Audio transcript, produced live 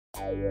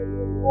Hey yo,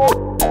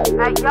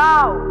 BodFly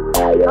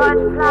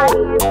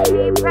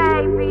ENT,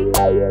 baby.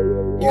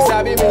 You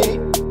sabi me?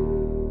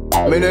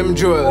 Me name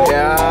Joel,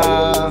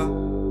 yeah.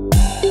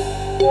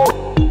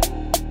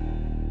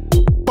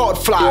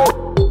 BodFly.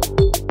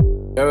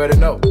 You already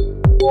know.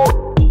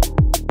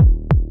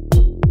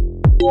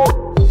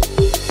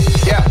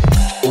 Yeah.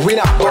 We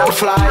not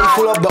BodFly,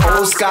 full up the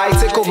whole sky,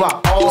 take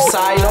over all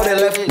side, no they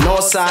left, no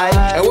side.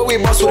 And when we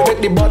bust, we make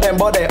the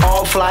body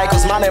all fly,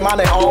 cause man,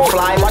 they all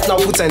fly. Watch now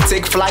foot and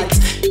take flight.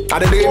 I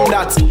did dream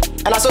that,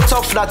 and I so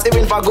tough that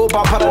even if I go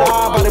back by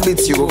the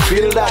beats, you go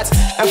feel that.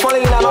 And funny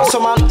enough, now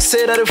some man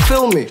say that they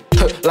feel me.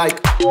 Like,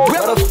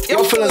 where the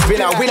your feelings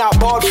been at? We not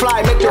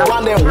BodFly, make the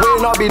one them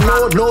will not be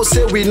no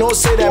say we no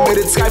say them, made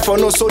it sky for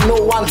no, so no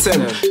want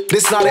them.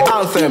 This not the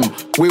anthem,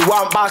 we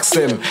want box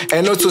them,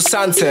 and no to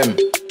sant them.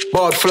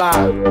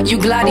 BodFly. You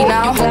gliding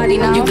now, you gliding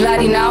now, you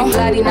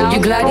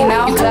gliding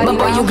now, but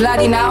boy you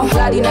gliding now, you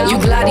gliding now, you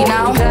gliding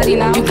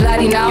now, you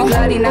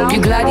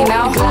gliding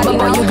now, but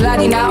boy you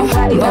gliding now.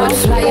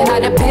 BodFly in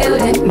the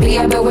building,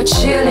 baby we're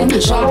chilling,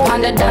 jump on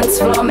the dance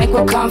floor, make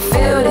we come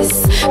feel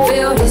this,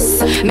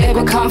 make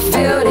we come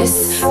feel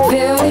this,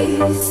 feel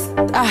this.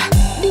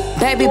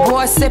 Baby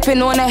boy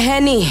sipping on a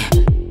Henny,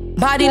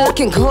 body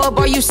looking good,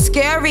 boy you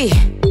scary.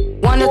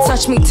 Wanna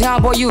touch me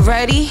down, boy you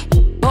ready?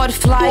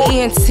 BodFly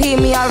ENT,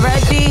 me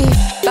already.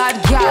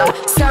 Bad gal,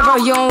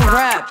 several you on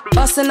rap.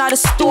 Bustin' out the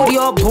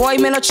studio, boy,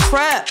 man a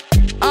trap.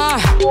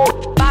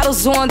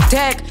 Bottles on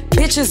deck,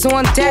 bitches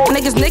on deck,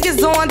 niggas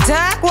on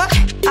deck. What?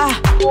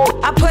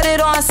 I put it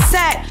on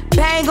set,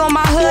 bang on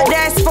my hood,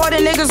 that's for the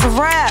niggas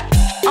rap.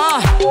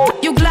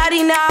 You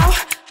gliding now,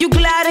 you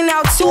gliding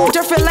now. 2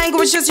 different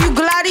languages, you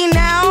gliding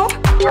now.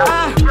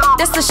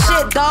 That's the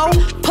shit though.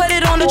 Put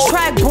it on the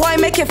track, boy,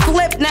 make it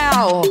flip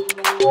now.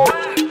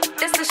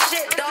 That's the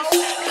shit though.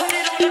 Put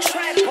it on the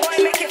track,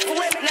 boy, make it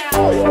flip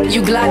now.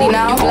 You gliding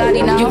now, you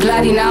gliding now, you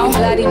gliding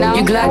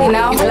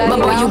now, but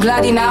boy you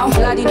gliding now, you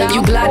gliding now,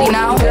 you gliding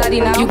now,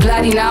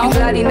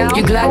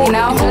 you gliding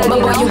now,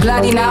 but boy you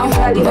gliding now.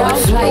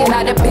 BodFly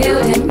in the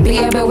building,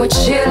 baby we're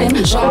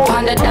chilling, jump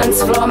on the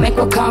dance floor, make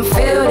we come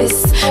feel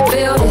this,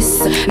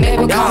 make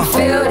we come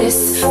feel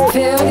this,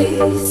 feel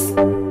this.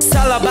 It's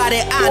all about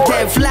the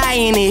anthem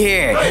flying in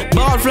here.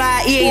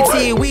 BodFly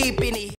ENT, weeping.